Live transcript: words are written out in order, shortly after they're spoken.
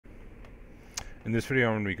In this video,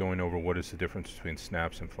 I'm going to be going over what is the difference between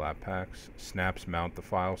snaps and flatpaks. Snaps mount the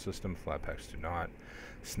file system, flatpaks do not.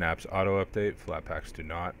 Snaps auto-update, flatpaks do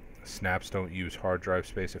not. Snaps don't use hard drive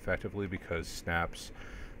space effectively because snaps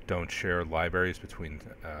don't share libraries between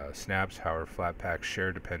snaps. However, flatpaks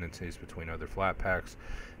share dependencies between other flatpaks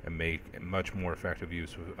and make much more effective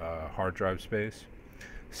use of hard drive space.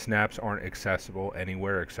 Snaps aren't accessible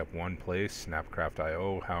anywhere except one place,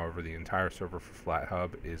 Snapcraft.io. However, the entire server for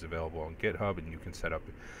FlatHub is available on GitHub, and you can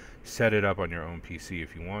set it up on your own PC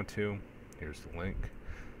if you want to. Here's the link.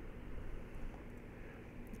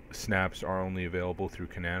 Snaps are only available through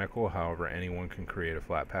Canonical. However, anyone can create a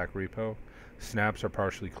Flatpak repo. Snaps are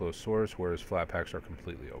partially closed source, whereas Flatpaks are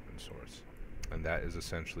completely open source. And that is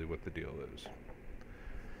essentially what the deal is.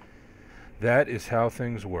 That is how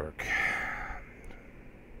things work.